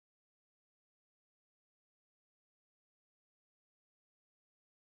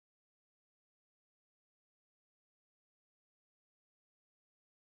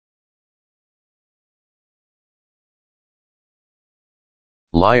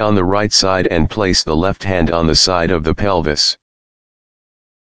Lie on the right side and place the left hand on the side of the pelvis.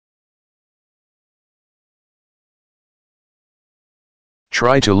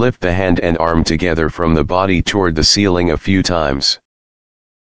 Try to lift the hand and arm together from the body toward the ceiling a few times.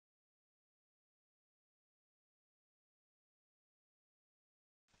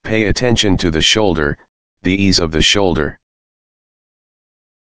 Pay attention to the shoulder, the ease of the shoulder.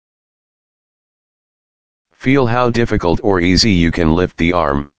 Feel how difficult or easy you can lift the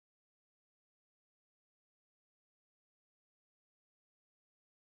arm.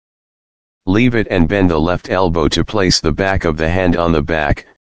 Leave it and bend the left elbow to place the back of the hand on the back,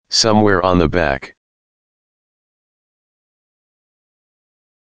 somewhere on the back.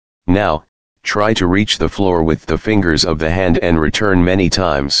 Now, try to reach the floor with the fingers of the hand and return many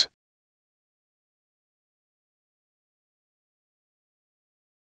times.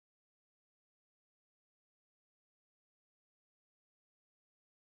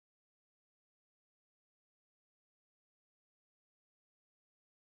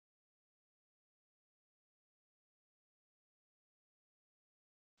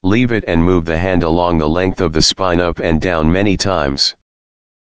 Leave it and move the hand along the length of the spine up and down many times.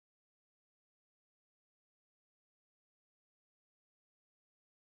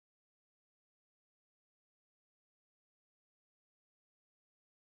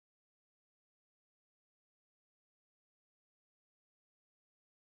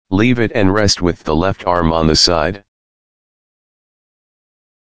 Leave it and rest with the left arm on the side.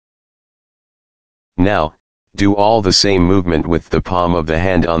 Now, do all the same movement with the palm of the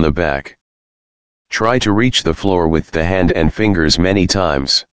hand on the back. Try to reach the floor with the hand and fingers many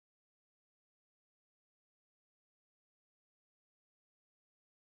times.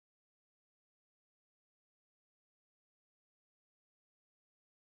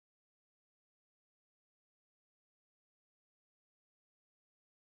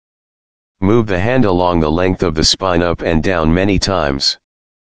 Move the hand along the length of the spine up and down many times.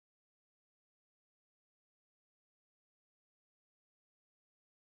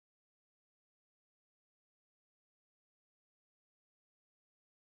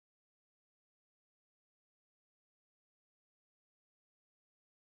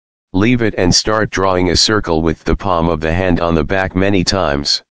 Leave it and start drawing a circle with the palm of the hand on the back many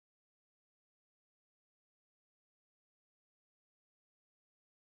times.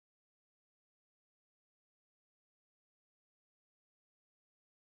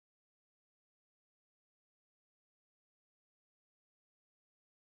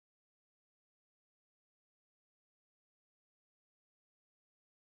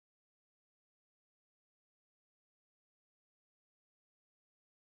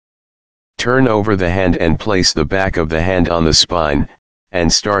 Turn over the hand and place the back of the hand on the spine,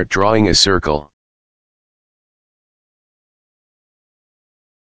 and start drawing a circle.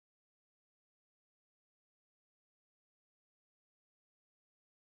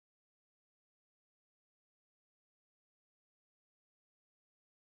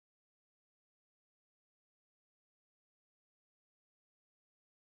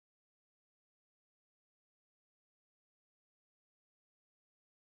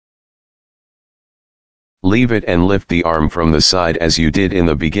 Leave it and lift the arm from the side as you did in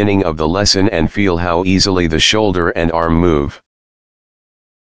the beginning of the lesson and feel how easily the shoulder and arm move.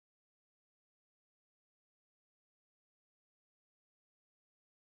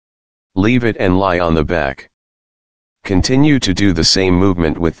 Leave it and lie on the back. Continue to do the same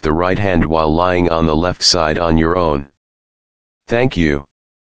movement with the right hand while lying on the left side on your own. Thank you.